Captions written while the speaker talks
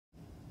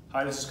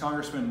Hi, this is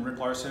Congressman Rick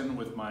Larsen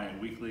with my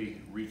weekly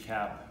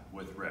recap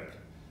with Rick.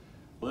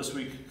 Well, this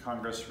week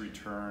Congress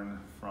returned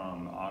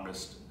from the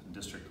August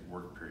district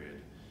work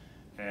period,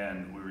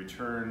 and we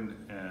returned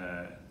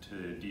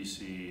to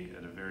DC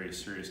at a very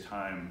serious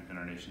time in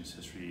our nation's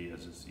history,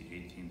 as it's the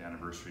 18th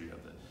anniversary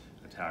of the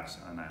attacks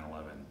on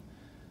 9/11.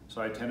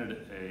 So I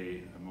attended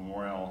a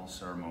memorial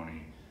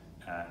ceremony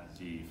at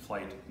the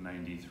Flight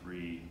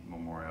 93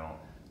 Memorial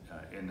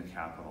in the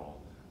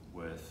Capitol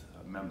with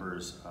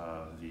members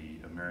of the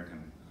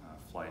American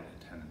Flight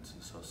Attendants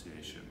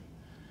Association.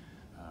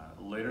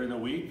 Later in the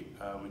week,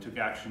 we took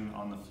action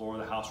on the floor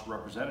of the House of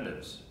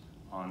Representatives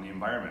on the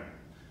environment,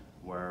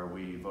 where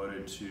we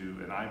voted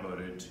to, and I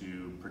voted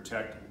to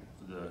protect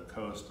the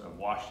coast of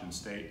Washington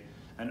State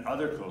and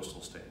other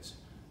coastal states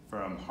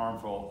from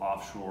harmful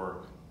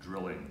offshore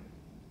drilling.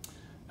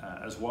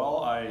 As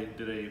well, I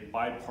did a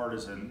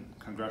bipartisan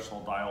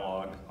congressional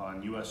dialogue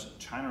on U.S.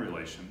 China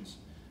relations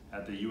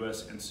at the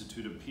U.S.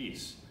 Institute of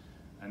Peace.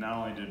 And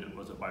not only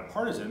was it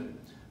bipartisan,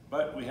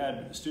 but we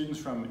had students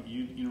from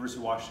University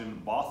of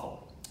Washington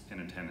Bothell in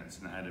attendance,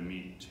 and I had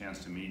a chance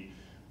to meet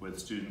with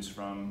students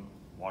from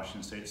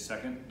Washington State's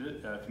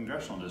 2nd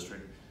Congressional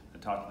District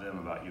and talk to them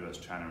about U.S.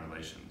 China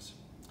relations.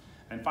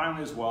 And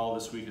finally, as well,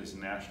 this week is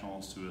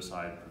National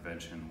Suicide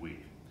Prevention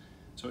Week.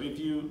 So if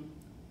you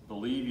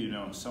believe you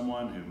know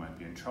someone who might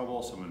be in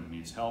trouble, someone who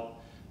needs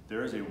help,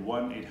 there is a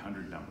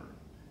 1-800 number.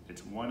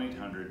 It's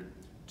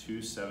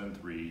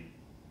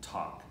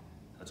 1-800-273-TALK.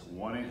 That's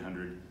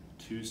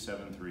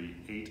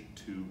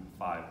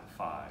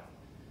 1-800-273-8255.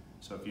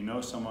 So if you know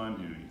someone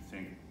who you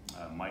think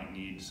might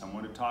need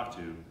someone to talk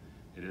to,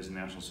 it is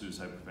National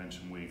Suicide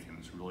Prevention Week, and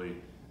it's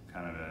really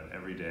kind of an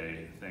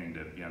everyday thing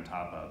to be on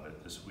top of.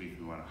 But this week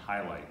we want to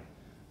highlight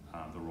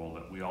the role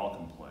that we all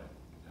can play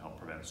to help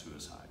prevent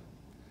suicide.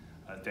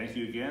 Thank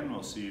you again.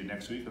 We'll see you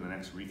next week on the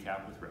next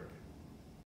Recap with Rick.